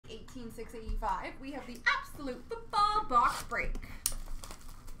18/6/85. We have the Absolute Football box break.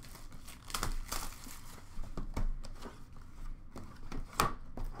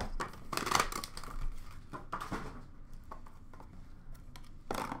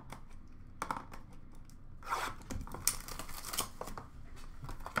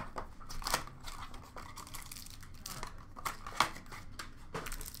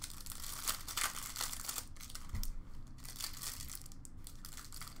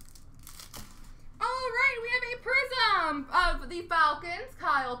 Of the Falcons,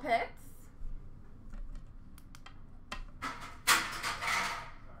 Kyle Pitts.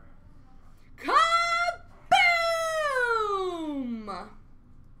 Kaboom!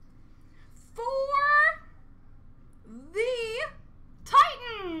 For the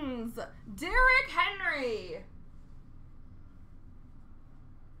Titans, Derrick Henry.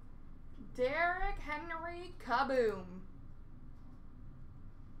 Derrick Henry, kaboom.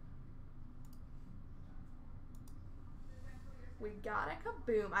 We got a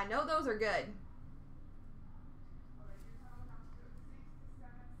kaboom. I know those are good.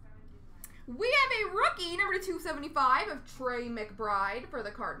 We have a rookie, number 275 of Trey McBride for the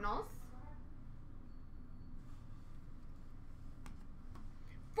Cardinals.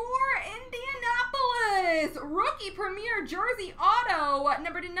 For Indianapolis, rookie premier jersey auto,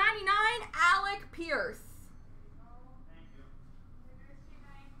 number 299, Alec Pierce.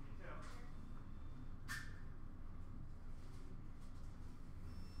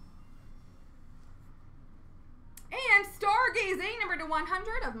 And Stargazing, number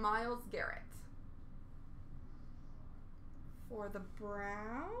 2/100 of Myles Garrett. For the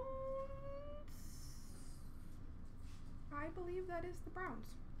Browns, I believe that is the Browns.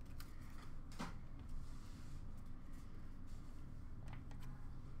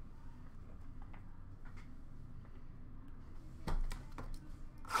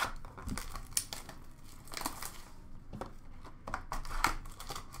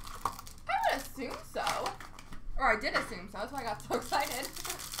 I would assume so. Or I did assume so, that's why I got so excited.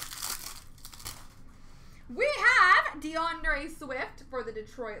 We have DeAndre Swift for the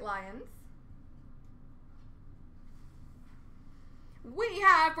Detroit Lions. We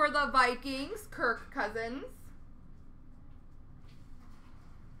have for the Vikings, Kirk Cousins.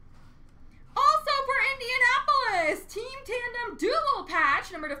 Also for Indianapolis, Team Tandem Dual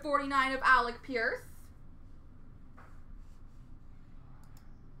Patch, number 249 of Alec Pierce.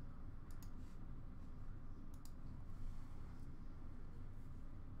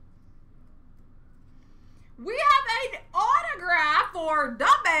 We have an autograph for the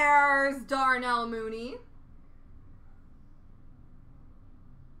Bears, Darnell Mooney.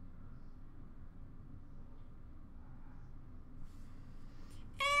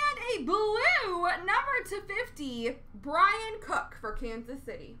 And a blue, number 250, Brian Cook for Kansas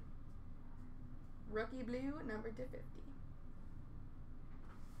City. Rookie blue, number 250.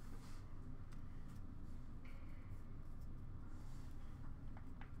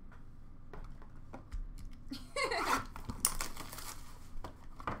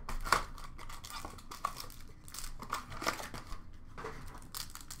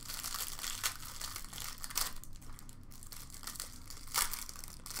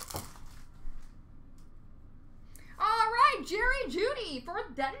 Jerry Jeudy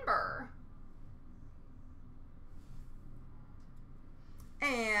for Denver.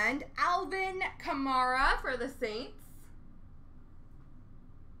 And Alvin Kamara for the Saints.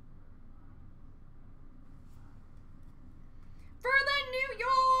 For the New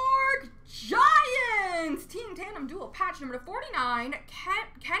York Giants, Team Tandem Dual Patch, number 249,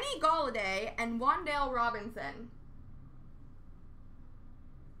 Kenny Golladay and Wan'Dale Robinson.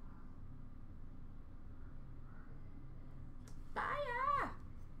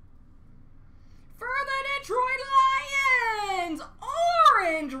 Detroit Lions,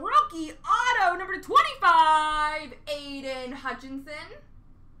 orange rookie auto, number 25, Aiden Hutchinson.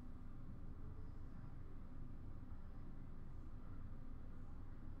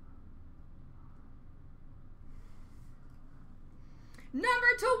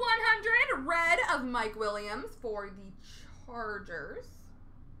 Number 2/100, red of Mike Williams for the Chargers.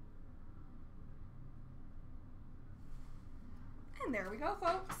 And there we go,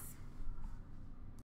 folks.